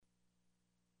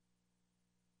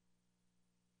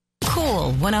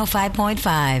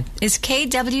105.5 is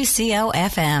KWCO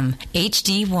FM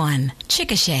HD1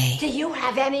 Chickasha. Do you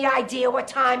have any idea what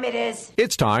time it is?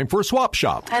 It's time for Swap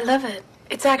Shop. I love it.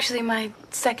 It's actually my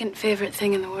second favorite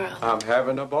thing in the world. I'm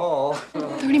having a ball.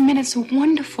 30 minutes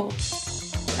wonderful.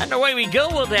 And away we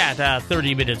go with that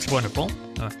 30 minutes wonderful.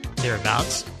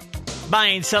 Thereabouts.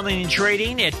 Buying, selling, and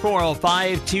trading at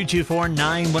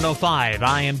 405-224-9105.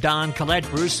 I am Don Collette.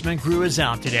 Bruce McGrew is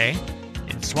out today.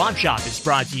 And Swap Shop is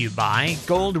brought to you by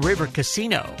Gold River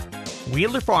Casino,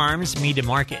 Wheeler Farms Meat and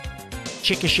Market,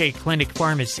 Chickasha Clinic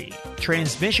Pharmacy,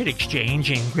 Transmission Exchange,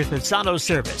 and Griffith's Auto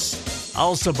Service.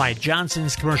 Also by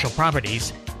Johnson's Commercial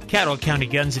Properties, Cattle County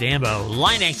Guns and Ammo,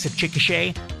 Linex of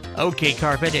Chickasha, OK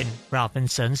Carpet, and Ralph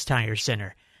 & Sons Tire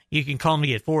Center. You can call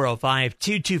me at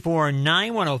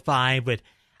 405-224-9105 with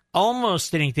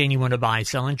almost anything you want to buy,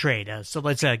 sell, and trade. So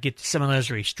let's get to some of those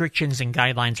restrictions and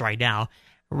guidelines right now.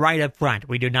 Right up front,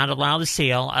 we do not allow the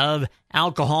sale of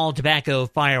alcohol, tobacco,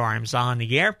 firearms on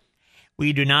the air.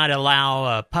 We do not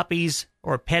allow puppies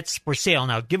or pets for sale.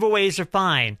 Now, giveaways are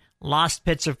fine. Lost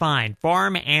pets are fine.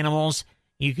 Farm animals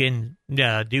you can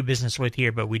do business with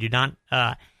here, but we do not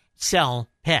sell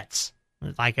pets.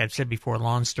 Like I've said before,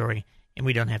 long story, and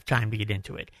we don't have time to get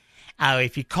into it.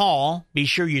 If you call, be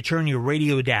sure you turn your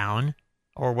radio down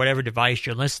or whatever device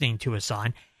you're listening to us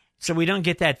on so we don't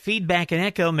get that feedback and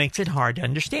echo. Makes it hard to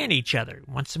understand each other.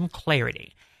 We want some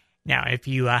clarity. Now, if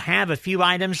you have a few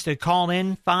items to call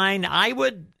in, fine.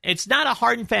 It's not a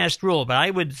hard and fast rule, but I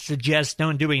would suggest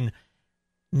do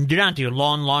not do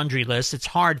long laundry lists. It's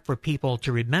hard for people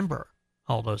to remember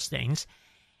all those things.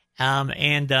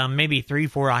 And maybe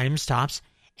 3-4 items tops.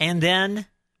 And then,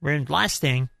 last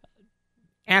thing,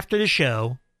 after the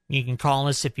show, you can call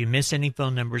us if you miss any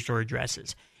phone numbers or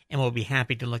addresses, and we'll be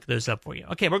happy to look those up for you.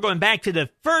 Okay, we're going back to the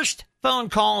first phone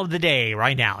call of the day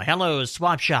right now. Hello,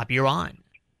 Swap Shop, you're on.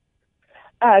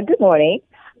 Good morning.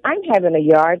 I'm having a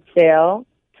yard sale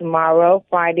tomorrow,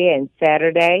 Friday, and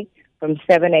Saturday from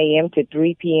 7 a.m. to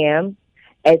 3 p.m.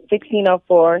 at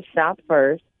 1604 South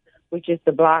First, which is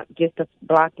just a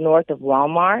block north of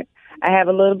Walmart. I have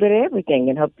a little bit of everything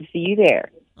and hope to see you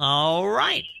there. All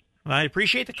right. I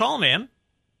appreciate the call, ma'am.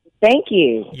 Thank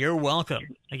you. You're welcome.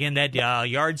 Again, that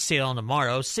yard sale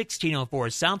tomorrow, 1604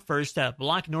 South First,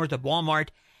 block north of Walmart.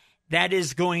 That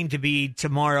is going to be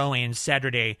tomorrow and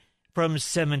Saturday from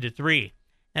 7 to 3.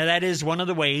 Now, that is one of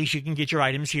the ways you can get your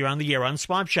items here on the air on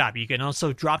Swap Shop. You can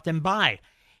also drop them by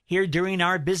here during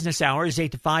our business hours,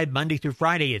 8 to 5, Monday through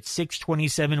Friday at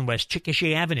 627 West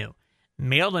Chickasha Avenue.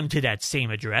 Mail them to that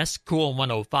same address, Cool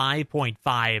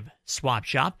 105.5 Swap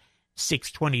Shop,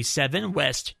 627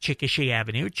 West Chickasha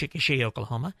Avenue, Chickasha,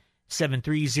 Oklahoma,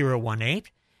 73018.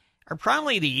 Or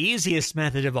probably the easiest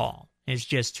method of all is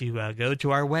just to go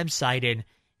to our website and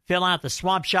fill out the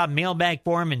Swap Shop mailbag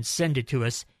form and send it to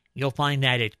us. You'll find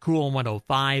that at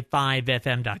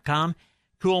cool1055fm.com.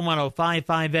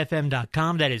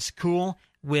 Cool1055fm.com. That is cool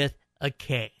with a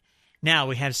K. Now,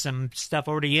 we have some stuff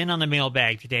already in on the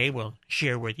mailbag today we'll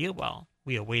share with you while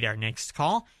we await our next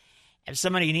call. If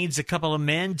somebody needs a couple of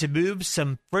men to move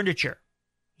some furniture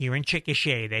here in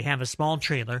Chickasha, they have a small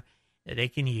trailer that they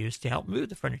can use to help move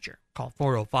the furniture. Call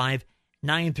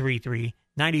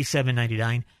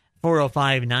 405-933-9799,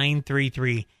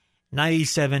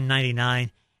 405-933-9799.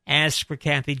 Ask for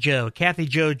Kathy Joe. Kathy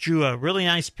Joe drew a really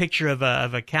nice picture of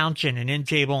a couch and an end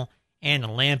table and a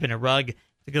lamp and a rug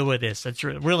to go with this. That's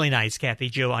really nice, Kathy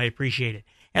Joe. I appreciate it.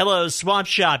 Hello, Swap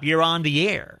Shop. You're on the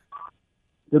air.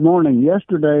 Good morning.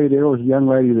 Yesterday, there was a young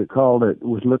lady that called that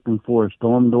was looking for a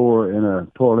storm door and a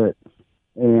toilet,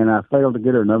 and I failed to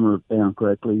get her number down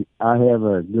correctly. I have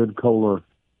a good Kohler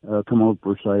come over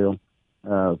for sale,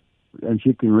 and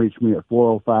she can reach me at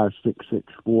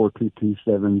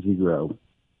 405-664-2270.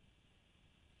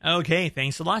 Okay,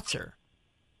 thanks a lot, sir.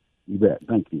 You bet.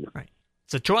 Thank you. Right.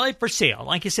 It's a toilet for sale.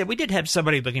 Like I said, we did have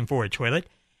somebody looking for a toilet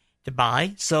to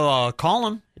buy, so call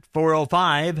them at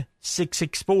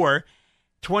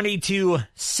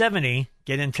 405-664-2270.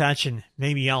 Get in touch, and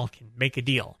maybe y'all can make a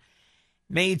deal.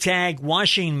 Maytag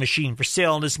washing machine for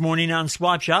sale this morning on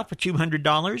Swap Shop for $200.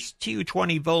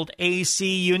 220-volt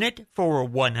AC unit for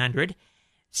 $100.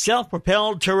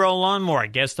 Self-propelled Turo lawnmower.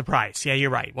 Guess the price. Yeah, you're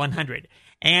right, $100.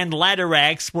 And ladder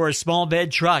racks for a small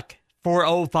bed truck.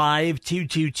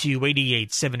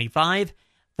 405-222-8875.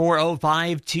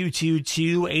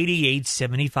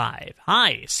 405-222-8875.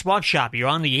 Hi, Swap Shop. You're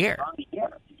on the air.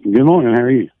 Good morning. How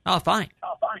are you? Oh, fine.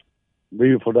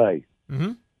 Beautiful day.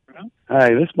 Mm-hmm.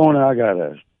 Hey, this morning I got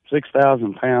a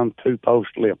 6,000-pound two-post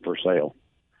lift for sale.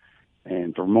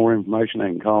 And for more information, they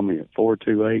can call me at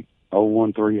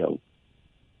 428-0130.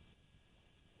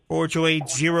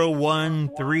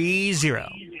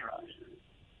 428-0130.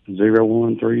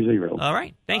 0130. All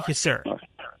right. Thank you, sir.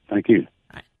 Thank you.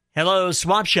 Hello,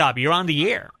 Swap Shop. You're on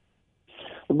the air.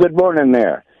 Good morning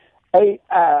there. Hey,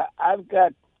 I've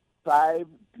got 5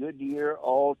 Goodyear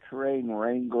all-terrain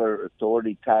Wrangler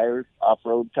Authority tires,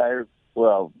 off-road tires.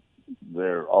 Well,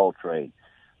 they're all-terrain.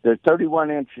 They're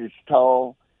 31 inches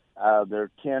tall.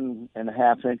 They're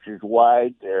 10.5 inches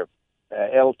wide. They're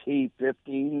LT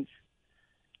 15s.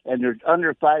 And there's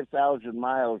under 5,000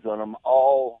 miles on them,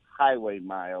 all highway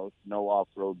miles, no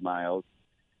off-road miles.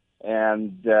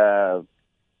 And, they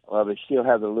still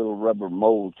have the little rubber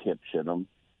mold tips in them.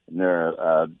 And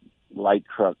they're light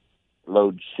truck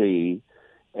load C.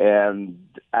 And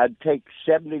I'd take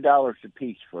 $70 a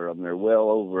piece for them. They're well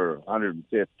over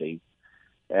 $150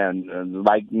 and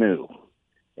like new.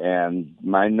 And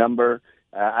my number,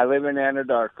 I live in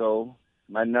Anadarko.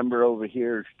 My number over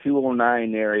here is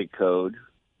 209 area code.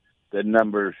 The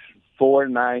number's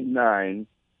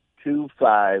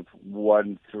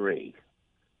 499-2513.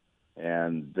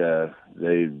 And the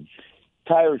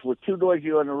tires were too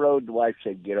noisy on the road. The wife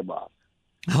said, get them off.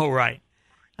 All right.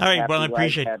 All right. Happy Well, I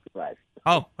appreciate it. life.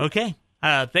 Oh, okay.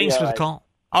 Thanks for the call.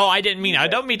 Oh, I don't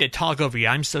mean to talk over you.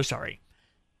 I'm so sorry.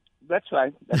 That's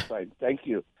fine. Thank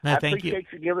you. No, I thank you.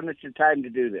 appreciate you giving us your time to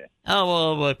do this.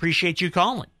 Oh, well, appreciate you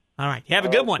calling. All right. Have a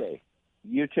good one.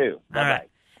 You too. Bye-bye. All right.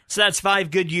 So that's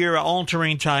 5 Goodyear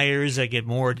all-terrain tires. I get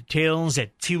more details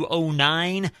at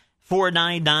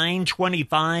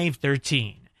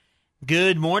 209-499-2513.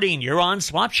 Good morning. You're on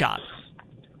Swap Shop.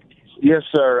 Yes,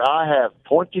 sir. I have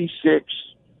 26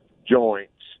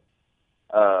 joints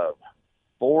of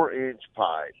 4-inch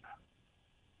pipe,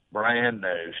 brand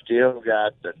new, still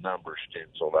got the number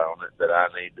stenciled on it that I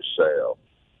need to sell.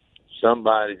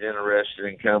 Somebody's interested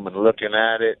in coming looking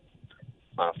at it.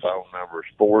 My phone number is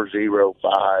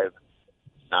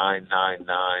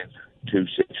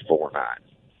 405-999-2649.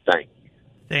 Thank you.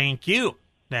 Thank you.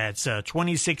 That's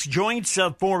 26 joints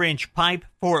of 4-inch pipe,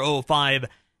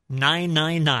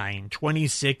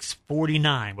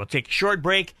 405-999-2649. We'll take a short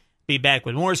break. Be back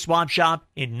with more Swap Shop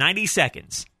in 90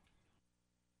 seconds.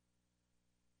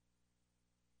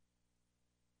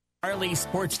 Harley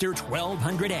Sportster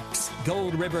 1200X.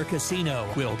 Gold River Casino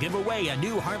will give away a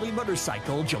new Harley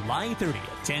motorcycle July 30th.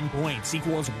 10 points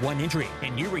equals 1 entry,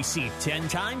 and you receive 10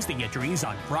 times the entries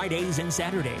on Fridays and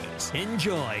Saturdays.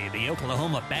 Enjoy the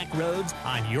Oklahoma back roads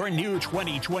on your new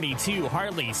 2022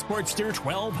 Harley Sportster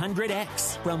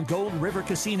 1200X from Gold River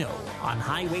Casino on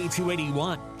Highway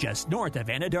 281, just north of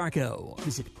Anadarko.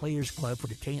 Visit Players Club for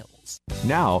details.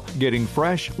 Now, getting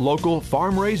fresh, local,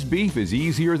 farm-raised beef is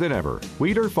easier than ever.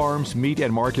 Weeder Farms Meat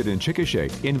and Market in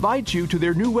Chickasha invites you to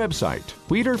their new website,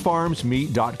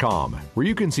 WeederFarmsMeat.com, where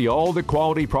you can see all the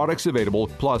quality products available,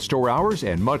 plus store hours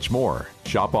and much more.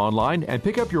 Shop online and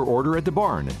pick up your order at the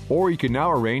barn, or you can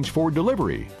now arrange for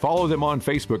delivery. Follow them on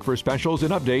Facebook for specials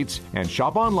and updates, and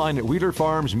shop online at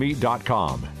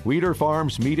WeederFarmsMeat.com. Weeder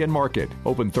Farms Meat and Market,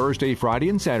 open Thursday, Friday,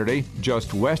 and Saturday,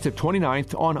 just west of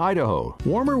 29th on Idaho.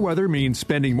 Warmer weather means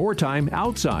spending more time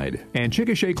outside, and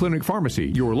Chickasha Clinic Pharmacy,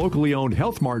 your locally owned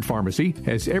Health Mart pharmacy,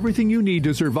 has everything you need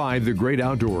to survive the great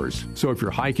outdoors. So if you're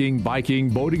hiking,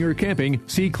 biking, boating, or camping,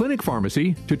 see Clinic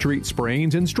Pharmacy to treat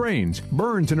sprains and strains,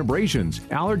 burns and abrasions,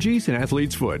 allergies, and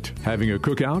athlete's foot. Having a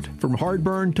cookout? From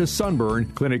heartburn to sunburn,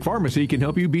 Clinic Pharmacy can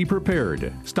help you be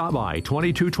prepared. Stop by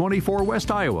 2224 West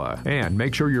Iowa and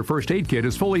make sure your first aid kit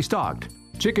is fully stocked.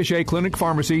 Chickasha Clinic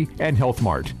Pharmacy and Health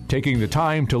Mart, taking the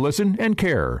time to listen and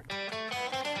care.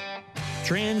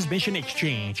 Transmission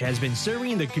Exchange has been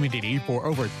serving the community for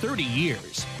over 30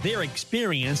 years. They're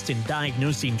experienced in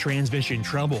diagnosing transmission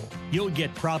trouble. You'll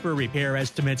get proper repair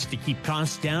estimates to keep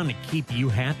costs down and keep you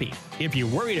happy. If you're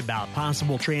worried about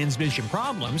possible transmission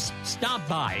problems, stop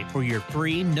by for your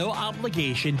free,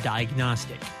 no-obligation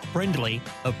diagnostic. Friendly,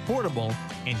 affordable,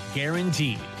 and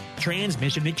guaranteed.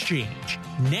 Transmission Exchange,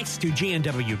 next to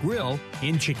J&W Grill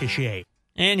in Chickasha.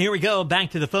 And here we go,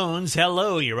 back to the phones.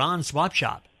 Hello, you're on Swap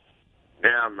Shop.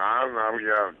 Yeah, man, I've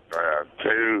got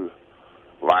 2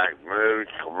 like new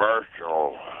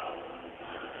commercial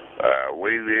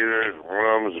weed eaters.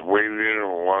 One of them's weed eater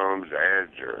and one of them's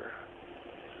edger.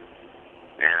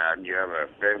 And I got a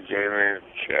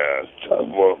 15-inch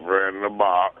subwoofer in the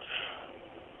box.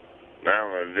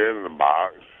 Now it's in the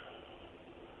box.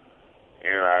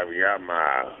 And I've got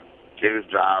my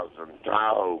 2000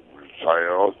 Tahoe for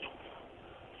sale.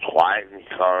 It's white in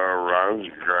color, runs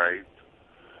great.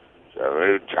 So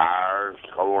new tires,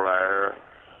 cold air,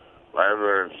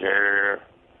 leather interior.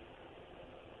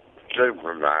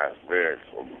 Super nice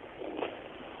vehicle.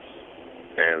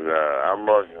 And I'm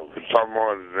looking for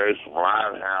someone to do some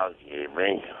live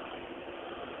housekeeping.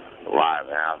 Live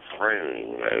house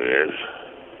cleaning, that is.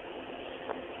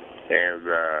 And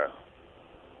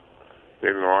if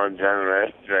you want to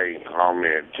invest, they can call me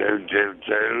at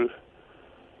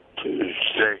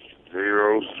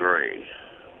 222-2603.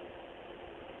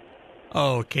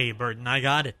 Okay, Burton, I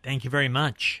got it. Thank you very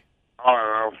much.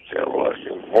 I'm still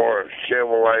looking for a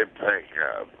Chevrolet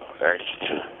pickup.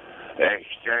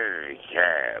 Exterior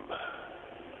cab.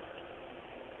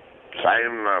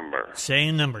 Same number.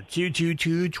 Same number,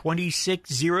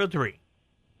 222-2603.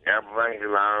 Yep, thank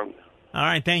you, Lon. All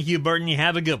right, thank you, Burton. You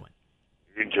have a good one.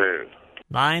 You too.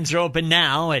 Lines are open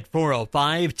now at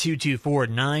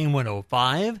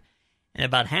 405-224-9105. In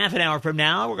about half an hour from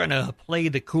now, we're going to play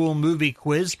the cool movie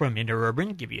quiz from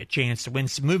Interurban, give you a chance to win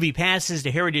some movie passes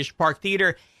to Heritage Park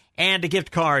Theater and a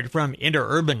gift card from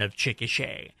Interurban of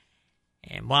Chickasha.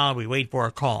 And while we wait for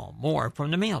a call, more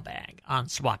from the mailbag on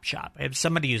Swap Shop. I have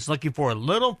somebody who's looking for a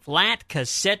little flat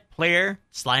cassette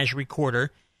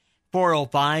player/recorder,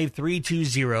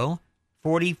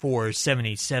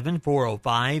 405-320-4477,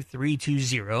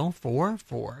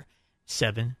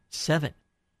 405-320-4477.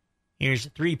 Here's a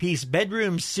three-piece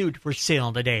bedroom suite for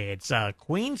sale today. It's a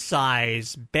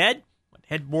queen-size bed with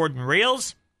headboard and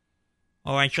rails.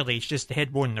 Oh, actually, it's just the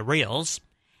headboard and the rails.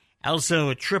 Also,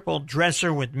 a triple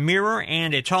dresser with mirror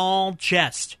and a tall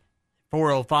chest.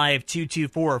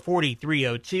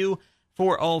 405-224-4302,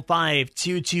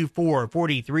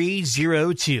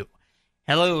 405-224-4302.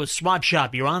 Hello, Swap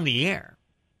Shop. You're on the air.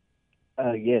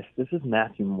 Yes, this is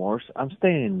Matthew Morse. I'm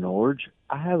staying in Norge.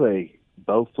 I have a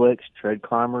Bowflex Tread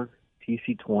Climber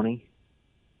TC20.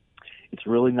 It's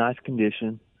really nice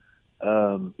condition.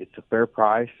 It's a fair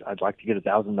price. I'd like to get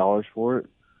 $1,000 for it.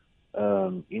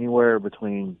 Anywhere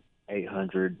between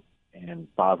 $800 and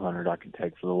 $500 I can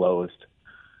take for the lowest.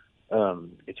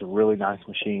 It's a really nice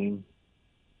machine.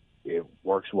 It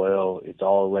works well. It's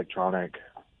all electronic.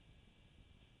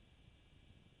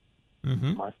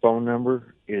 Mm-hmm. My phone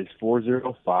number is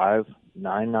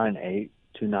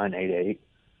 405-998-2988.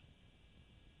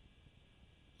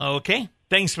 Okay.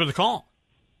 Thanks for the call.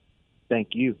 Thank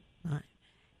you. All right.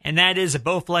 And that is a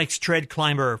Bowflex Tread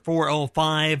Climber,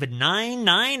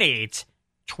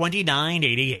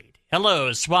 405-998-2988.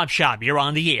 Hello, Swap Shop. You're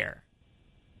on the air.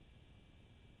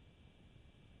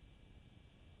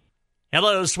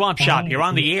 Hello, Swap Shop. You're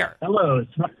on the air. Hello.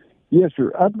 Yes,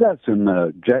 sir. I've got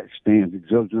some jack stands that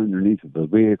goes underneath of the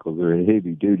vehicle. They're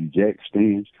heavy-duty jack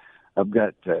stands. I've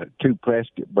got two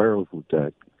plastic barrels with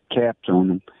caps on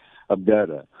them. I've got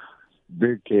a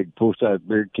beer keg, full-size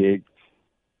beer keg.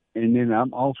 And then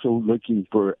I'm also looking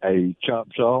for a chop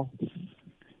saw,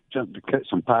 something to cut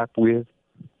some pipe with.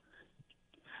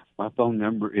 My phone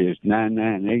number is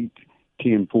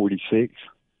 998-1046.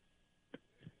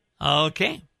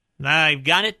 Okay. I've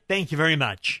got it. Thank you very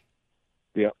much.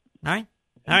 Yep. All right.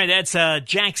 All right, that's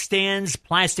jack stands,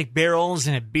 plastic barrels,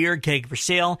 and a beer keg for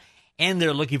sale, and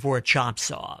they're looking for a chop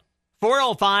saw.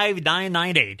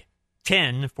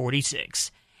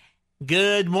 405-998-1046.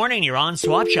 Good morning. You're on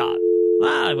Swap Shop.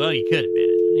 Well, you could have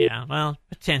been. Yeah, well,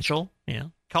 potential. Yeah.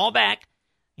 Call back.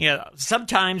 Yeah,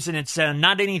 sometimes, and it's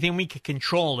not anything we can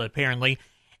control, apparently,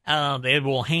 it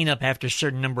will hang up after a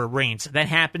certain number of rings. If that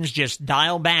happens, just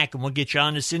dial back, and we'll get you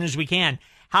on as soon as we can.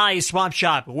 Hi, Swap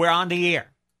Shop. We're on the air.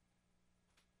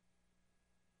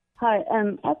 Hi,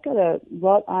 I've got a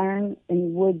wrought iron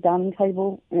and wood dining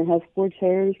table, and it has 4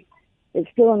 chairs. It's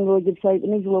still in really good shape. It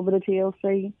needs a little bit of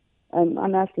TLC.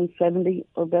 I'm asking $70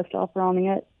 or best offer on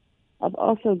it. I've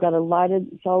also got a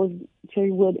lighted solid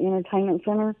cherry wood entertainment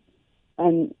center,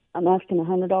 and I'm asking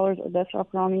 $100 or best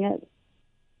offer on it.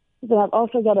 Then I've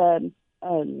also got hold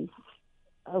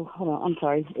on, I'm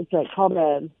sorry. It's called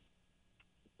a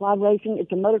Fly Racing.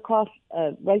 It's a motocross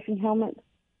racing helmet,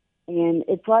 and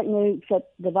it's right new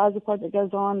except the visor part that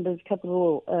goes on. There's a couple of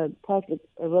little plastic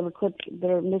rubber clips that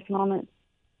are missing on it.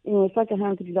 Anyway, it's like a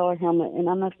 $150 helmet, and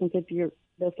I'm asking $50 or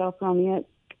best offer on it.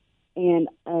 And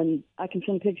I can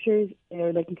send pictures,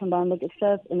 or they can come by and look at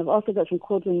stuff. And I've also got some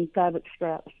quilting fabric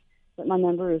straps. But my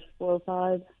number is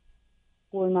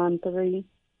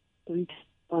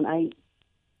 405-493-3218.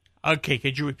 Okay,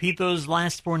 could you repeat those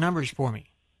last 4 numbers for me?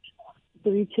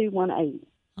 3218.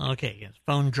 Okay, yes,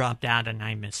 phone dropped out and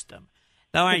I missed them.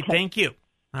 All right, Okay. Thank you.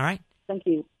 All right. Thank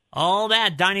you. All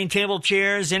that, dining table,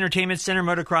 chairs, entertainment center,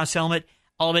 motocross helmet,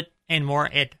 all of it and more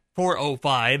at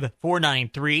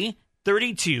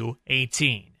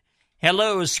 405-493-3218.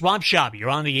 Hello, Swap Shop. You're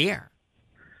on the air.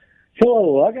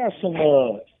 Hello, I got some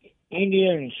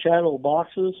Indian shadow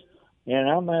boxes, and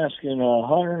I'm asking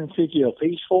 $150 a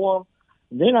piece for them.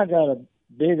 And then I got a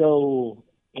big old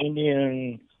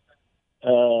Indian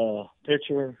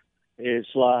picture.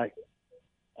 It's like,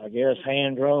 I guess,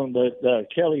 hand drawn, but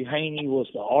Kelly Haney was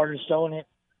the artist on it.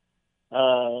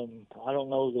 I don't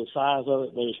know the size of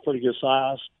it, but it's pretty good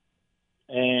size.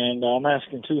 And I'm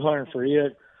asking $200 for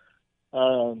it.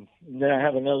 Then I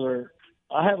have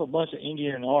a bunch of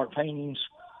Indian art paintings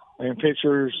and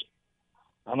pictures.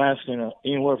 I'm asking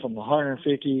anywhere from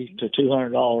 $150 to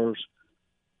 $200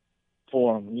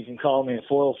 for them. You can call me at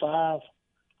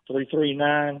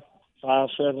 405-339-5797.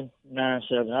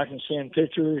 I can send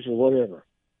pictures or whatever.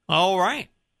 All right.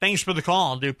 Thanks for the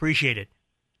call. I do appreciate it.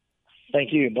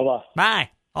 Thank you. Bye-bye. Bye.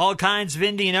 All kinds of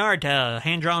Indian art,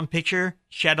 hand-drawn picture,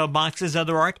 shadow boxes,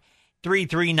 other art,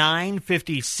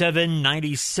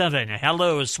 339-5797.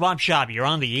 Hello, Swap Shop. You're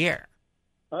on the air.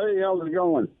 Hey, how's it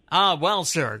going? Well,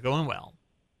 sir. Going well.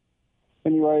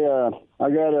 Anyway, I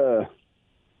got a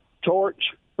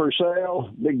torch for sale,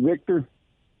 Big Victor,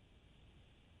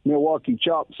 Milwaukee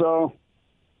chop saw,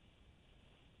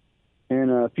 and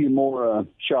a few more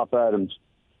shop items.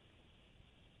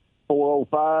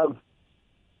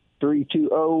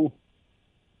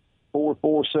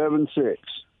 405-320-4476.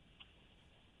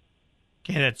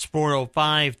 Okay, that's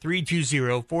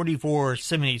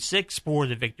 405-320-4476 for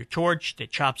the Victor torch, the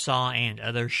chop saw, and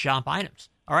other shop items.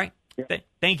 All right. Yeah.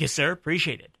 Thank you, sir.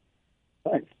 Appreciate it.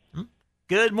 Thanks.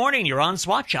 Good morning. You're on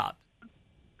Swap Shop.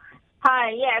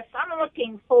 Hi, yes. I'm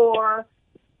looking for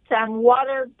some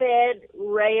waterbed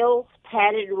rails,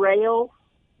 padded rails.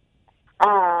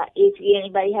 If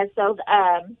anybody has those,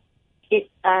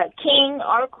 king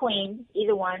or queen,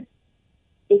 either one.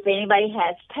 If anybody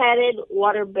has padded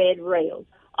waterbed rails.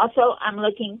 Also, I'm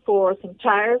looking for some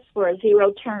tires for a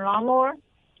zero-turn lawnmower.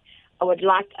 I would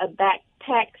like a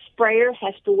backpack sprayer,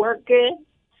 has to work good,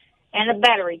 and a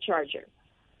battery charger.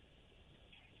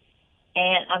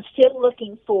 And I'm still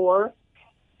looking for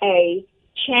a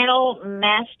Channel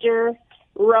Master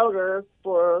rotor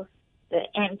for the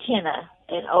antenna,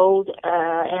 an old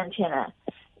antenna,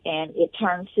 and it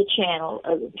turns the channel,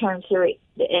 turns the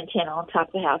antenna on top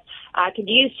of the house. I could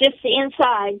use just the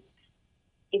inside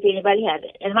if anybody has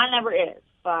it. And my number is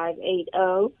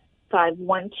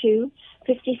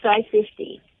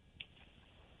 580-512-5550.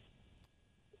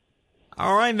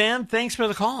 All right, ma'am. Thanks for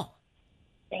the call.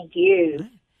 Thank you.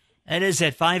 That is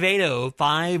at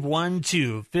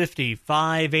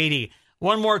 580-512-5580.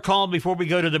 One more call before we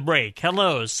go to the break.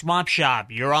 Hello, Swap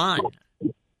Shop. You're on.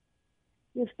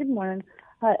 Yes, good morning.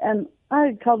 Hi,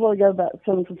 I called a while ago about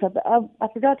some stuff, but I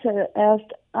forgot to ask.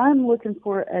 I'm looking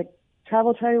for a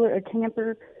travel trailer, a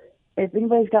camper. If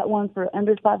anybody's got one for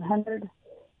under $500,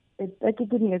 if they could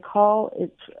give me a call,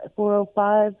 it's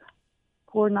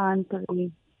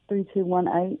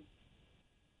 405-493-3218.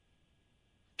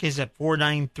 Okay, is that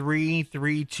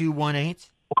 493-3218?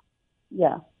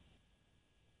 Yeah.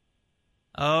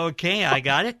 Okay, I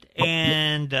got it,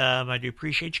 and I do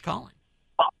appreciate you calling.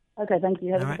 Okay, thank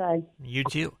you. Have a good day. You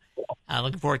too.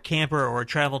 Looking for a camper or a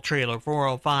travel trailer,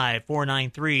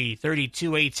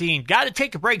 405-493-3218. Got to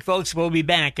take a break, folks. We'll be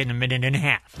back in a minute and a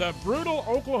half. The brutal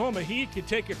Oklahoma heat can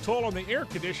take a toll on the air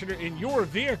conditioner in your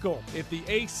vehicle. If the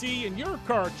AC in your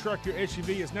car, truck, or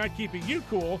SUV is not keeping you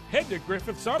cool, head to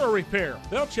Griffith's Auto Repair.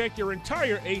 They'll check your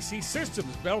entire AC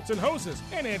systems, belts, and hoses,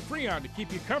 and add Freon to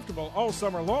keep you comfortable all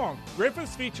summer long.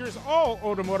 Griffith's features all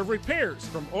automotive repairs,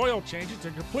 from oil changes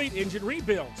to complete engine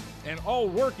rebuilds, and all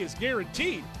work is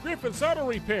guaranteed. Griffith's Auto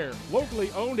Repair, locally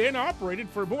owned and operated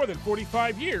for more than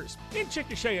 45 years. In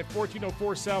Chickasha at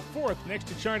 1404 South 4th, next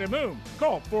to China Moon.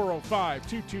 Call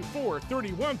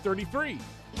 405-224-3133.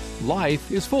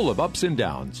 Life is full of ups and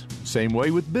downs. Same way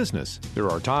with business. There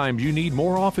are times you need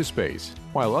more office space,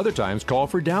 while other times call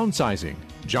for downsizing.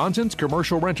 Johnson's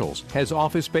Commercial Rentals has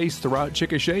office space throughout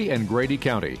Chickasha and Grady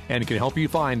County and can help you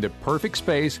find the perfect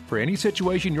space for any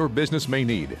situation your business may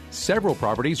need. Several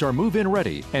properties are move-in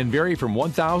ready and vary from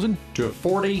 1,000 to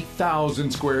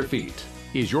 40,000 square feet.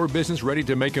 Is your business ready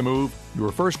to make a move?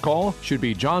 Your first call should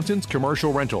be Johnson's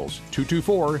Commercial Rentals,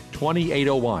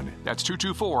 224-2801. That's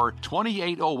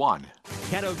 224-2801.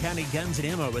 Caddo County Guns and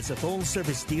Ammo is a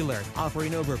full-service dealer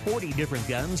offering over 40 different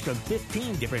guns from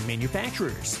 15 different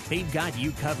manufacturers. They've got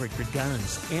you covered for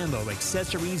guns, ammo,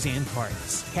 accessories, and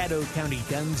parts. Caddo County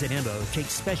Guns and Ammo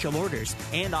takes special orders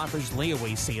and offers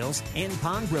layaway sales and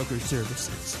pawnbroker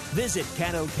services. Visit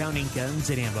Caddo County Guns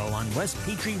and Ammo on West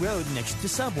Petrie Road next to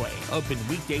Subway. Open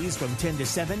weekdays from 10 to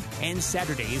 7 and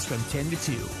Saturdays from 10 to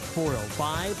 2.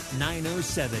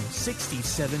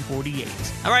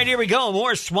 405-907-6748. All right, here we go.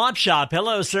 More Swap Shop.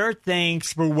 Hello, sir.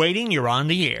 Thanks for waiting. You're on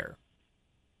the air.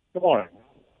 Good morning.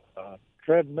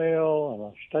 Treadmill and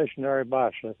a stationary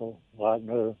bicycle. I'd like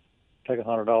to take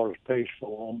 $100 a piece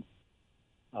for them.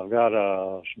 I've got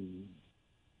some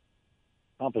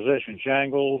composition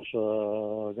shingles.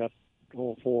 I've got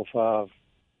 4 or 5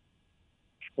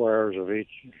 squares of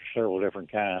each, several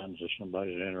different kinds if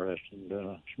somebody's interested in doing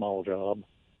a small job.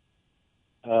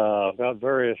 I've got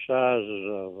various sizes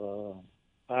of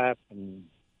pipe and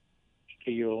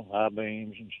steel,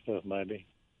 I-beams and stuff maybe.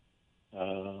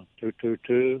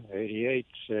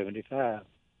 222-8875.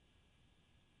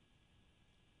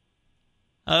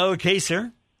 Okay,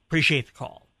 sir. Appreciate the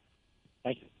call.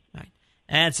 Thank you. All right.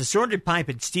 That's assorted pipe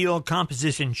and steel,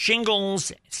 composition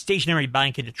shingles, stationary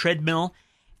bike and a treadmill.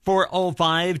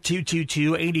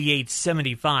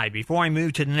 405-222-8875. Before I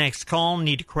move to the next call,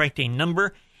 need to correct a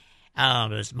number.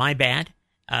 It was my bad.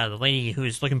 The lady who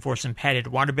is looking for some padded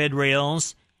waterbed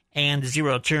rails and the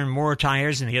zero-turn motor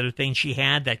tires, and the other thing she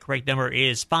had, that correct number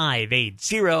is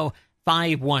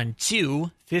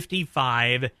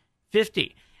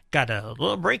 580-512-5550. Got a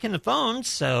little break in the phone,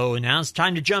 so now it's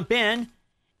time to jump in,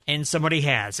 and somebody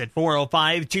has at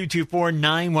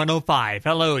 405-224-9105.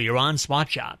 Hello, you're on Swap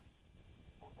Shop.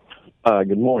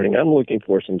 Good morning. I'm looking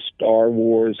for some Star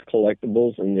Wars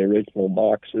collectibles in the original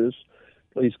boxes.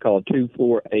 Please call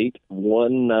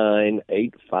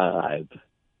 248-1985.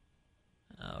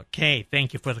 Okay,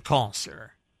 thank you for the call,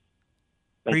 sir.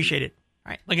 Appreciate it.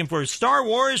 All right, looking for Star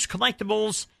Wars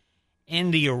collectibles in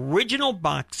the original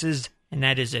boxes, and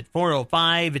that is at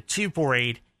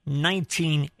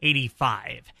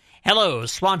 405-248-1985. Hello,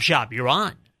 Swap Shop, you're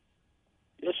on.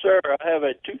 Yes, sir. I have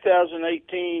a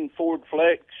 2018 Ford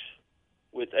Flex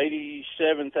with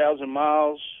 87,000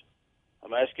 miles.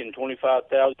 I'm asking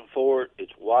 $25,000 for it.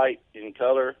 It's white in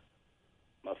color.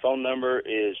 My phone number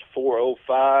is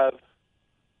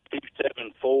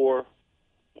 405-274-1150.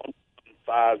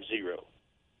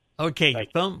 Okay, your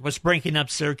phone was breaking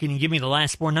up, sir. Can you give me the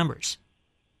last 4 numbers?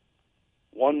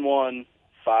 1150.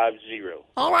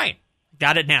 All right.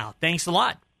 Got it now. Thanks a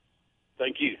lot.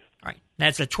 Thank you. All right.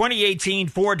 That's a 2018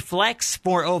 Ford Flex,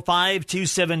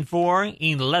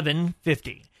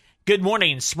 405-274-1150. Good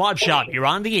morning, Swap Shop. You're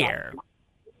on the air.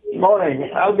 Morning.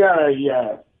 I've got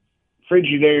a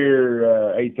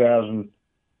Frigidaire 8,000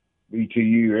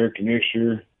 BTU air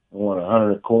conditioner. I want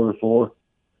 $125 for.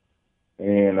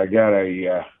 And I got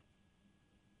a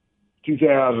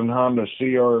 2000 Honda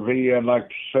CR-V I'd like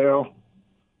to sell.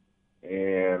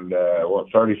 And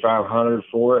 $3,500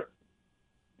 for it.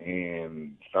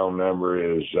 And phone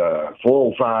number is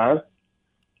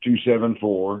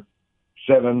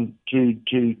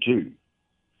 405-274-7222.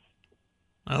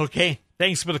 Okay.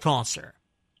 Thanks for the call, sir.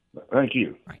 Thank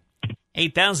you. Right.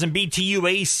 8,000 BTU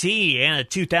AC and a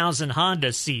 2000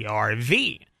 Honda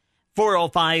CR-V.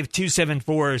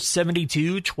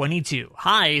 405-274-7222.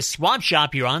 Hi, Swap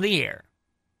Shop. You're on the air.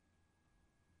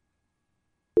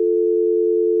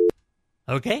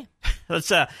 Okay.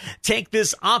 Let's take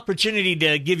this opportunity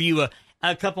to give you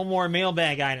a couple more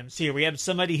mailbag items here. We have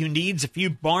somebody who needs a few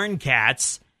barn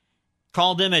cats.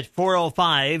 Call them at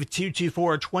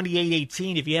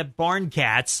 405-224-2818 if you have barn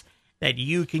cats that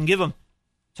you can give them.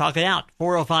 Talk it out.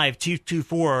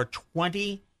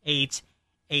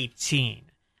 405-224-2818.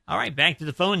 All right, back to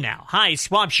the phone now. Hi,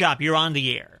 Swap Shop. You're on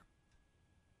the air.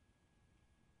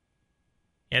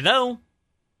 Hello?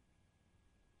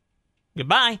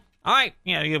 Goodbye. All right,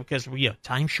 because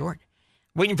time's short.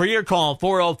 Waiting for your call,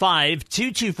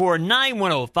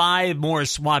 405-224-9105. More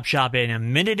Swap Shop in a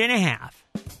minute and a half.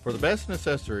 For the best in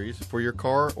accessories for your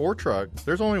car or truck,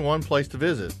 there's only one place to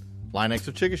visit, Line-X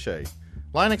of Chickasha.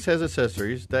 Line-X has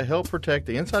accessories that help protect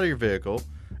the inside of your vehicle,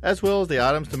 as well as the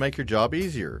items to make your job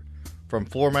easier, from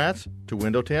floor mats to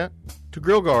window tint to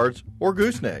grill guards or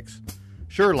goosenecks.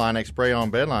 Sure, Line-X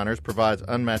spray-on bed liners provides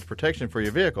unmatched protection for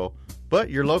your vehicle, but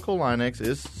your local Line-X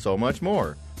is so much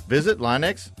more. Visit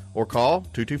Line-X or call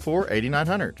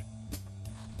 224-8900.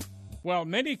 While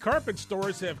many carpet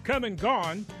stores have come and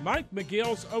gone, Mike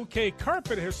McGill's OK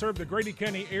Carpet has served the Grady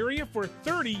County area for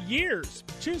 30 years.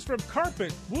 Choose from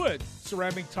carpet, wood,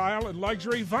 ceramic tile, and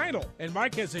luxury vinyl. And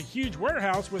Mike has a huge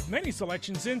warehouse with many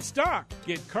selections in stock.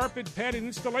 Get carpet padded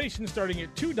installation starting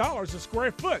at $2 a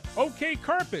square foot. OK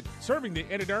Carpet, serving the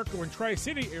Anadarko and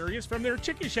Tri-City areas from their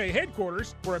Chickasha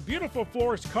headquarters, where a beautiful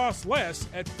floors cost less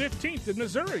at 15th in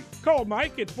Missouri. Call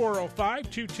Mike at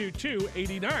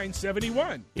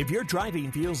 405-222-8971. If your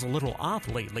driving feels a little off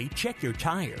lately, check your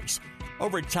tires.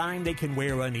 Over time, they can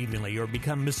wear unevenly or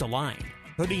become misaligned,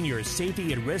 putting your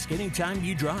safety at risk anytime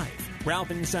you drive.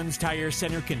 Ralph & Sons Tire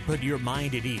Center can put your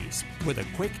mind at ease with a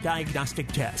quick diagnostic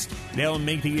test. They'll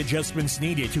make the adjustments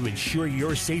needed to ensure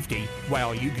your safety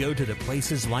while you go to the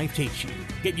places life takes you.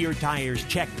 Get your tires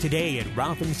checked today at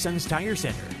Ralph & Sons Tire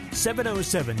Center,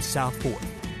 707 South 4th.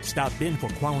 Stop in for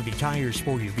quality tires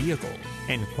for your vehicle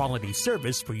and quality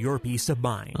service for your peace of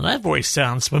mind. Well, that voice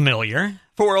sounds familiar.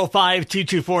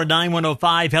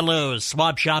 405-224-9105. Hello,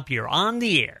 Swap Shop. You're on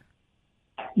the air.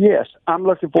 Yes, I'm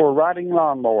looking for a riding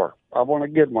lawnmower. I want a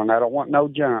good one. I don't want no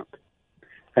junk.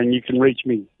 And you can reach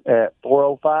me at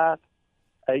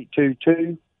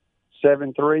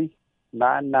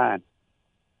 405-822-7399.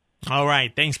 All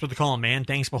right. Thanks for the call, man.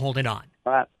 Thanks for holding on.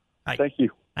 All right. Thank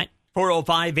you. All right.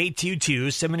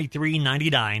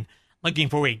 405-822-7399. Looking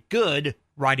for a good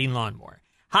riding lawnmower.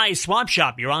 Hi, Swap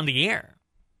Shop. You're on the air.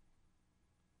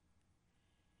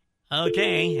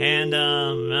 Okay, and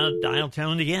dial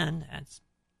tone again. That's,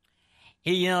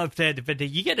 you know, if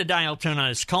you get a dial tone on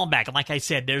this callback, like I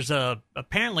said, there's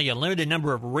apparently a limited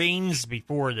number of rings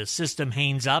before the system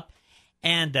hangs up,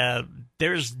 and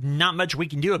there's not much we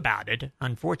can do about it,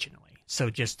 unfortunately. So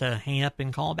just hang up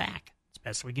and call back. It's the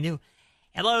best we can do.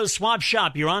 Hello, Swap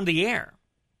Shop. You're on the air.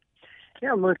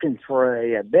 Yeah, I'm looking for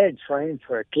a bed frame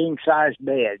for a king-size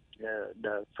bed.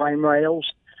 The frame rails.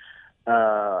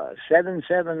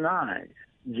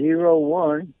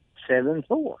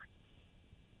 779-0174.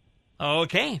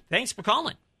 Okay, thanks for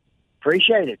calling.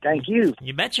 Appreciate it. Thank you.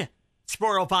 You betcha. It's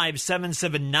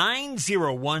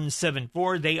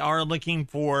 405-779-0174. They are looking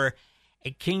for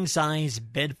a king-size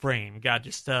bed frame. Got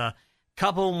just a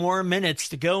couple more minutes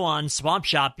to go on Swap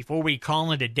Shop before we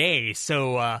call it a day,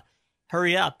 so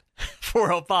hurry up.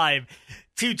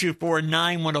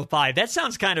 405-224-9105. That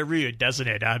sounds kind of rude, doesn't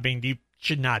it? I mean, you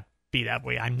should not be that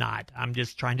way. I'm not. I'm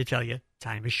just trying to tell you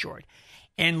time is short.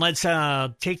 And let's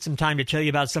take some time to tell you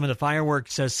about some of the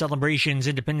fireworks celebrations,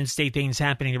 Independence Day things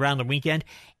happening around the weekend.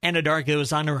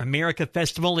 Anadarko's Honor America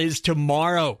Festival is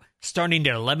tomorrow, starting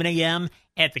at 11 a.m.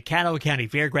 at the Caddo County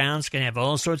Fairgrounds. Going to have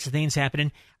all sorts of things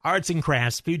happening. Arts and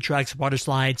crafts, food trucks, water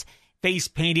slides, face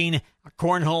painting, a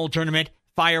cornhole tournament,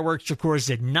 fireworks, of course,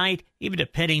 at night, even a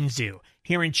petting zoo.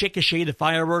 Here in Chickasha, the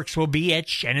fireworks will be at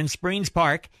Shannon Springs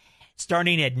Park,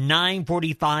 starting at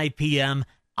 9:45 p.m.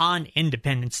 on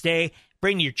Independence Day.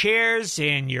 Bring your chairs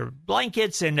and your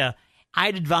blankets, and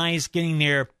I'd advise getting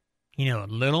there, a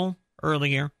little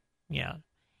earlier. Yeah,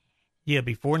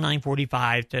 before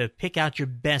 9:45 to pick out your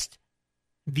best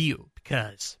view,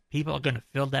 because people are going to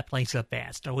fill that place up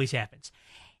fast. Always happens.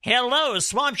 Hello,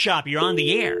 Swamp Shop. You're on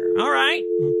the air. All right.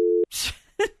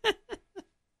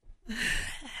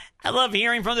 I love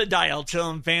hearing from the dial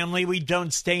tone family. We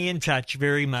don't stay in touch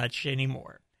very much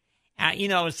anymore.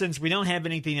 Since we don't have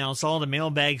anything else, all the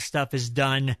mailbag stuff is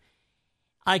done.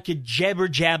 I could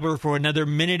jabber for another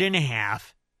minute and a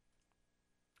half,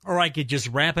 or I could just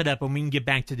wrap it up and we can get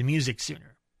back to the music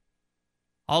sooner.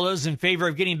 All those in favor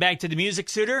of getting back to the music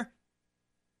sooner?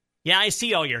 Yeah, I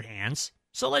see all your hands.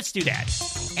 So let's do that.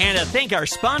 And thank our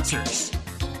sponsors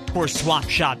for Swap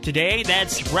Shop today.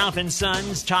 That's Ralph &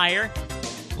 Sons Tire,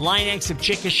 Line-X of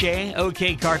Chickasha,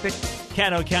 OK Carpet,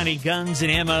 Caddo County Guns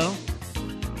and Ammo,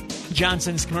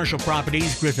 Johnson's Commercial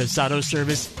Properties, Griffith's Auto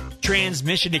Service,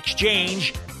 Transmission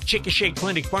Exchange, Chickasha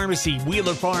Clinic Pharmacy,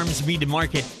 Wheeler Farms Meat and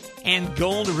Market, and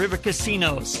Gold River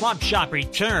Casino. Swap Shop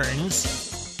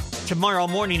returns tomorrow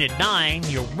morning at 9.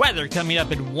 Your weather coming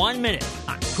up in 1 minute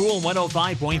on Cool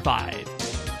 105.5.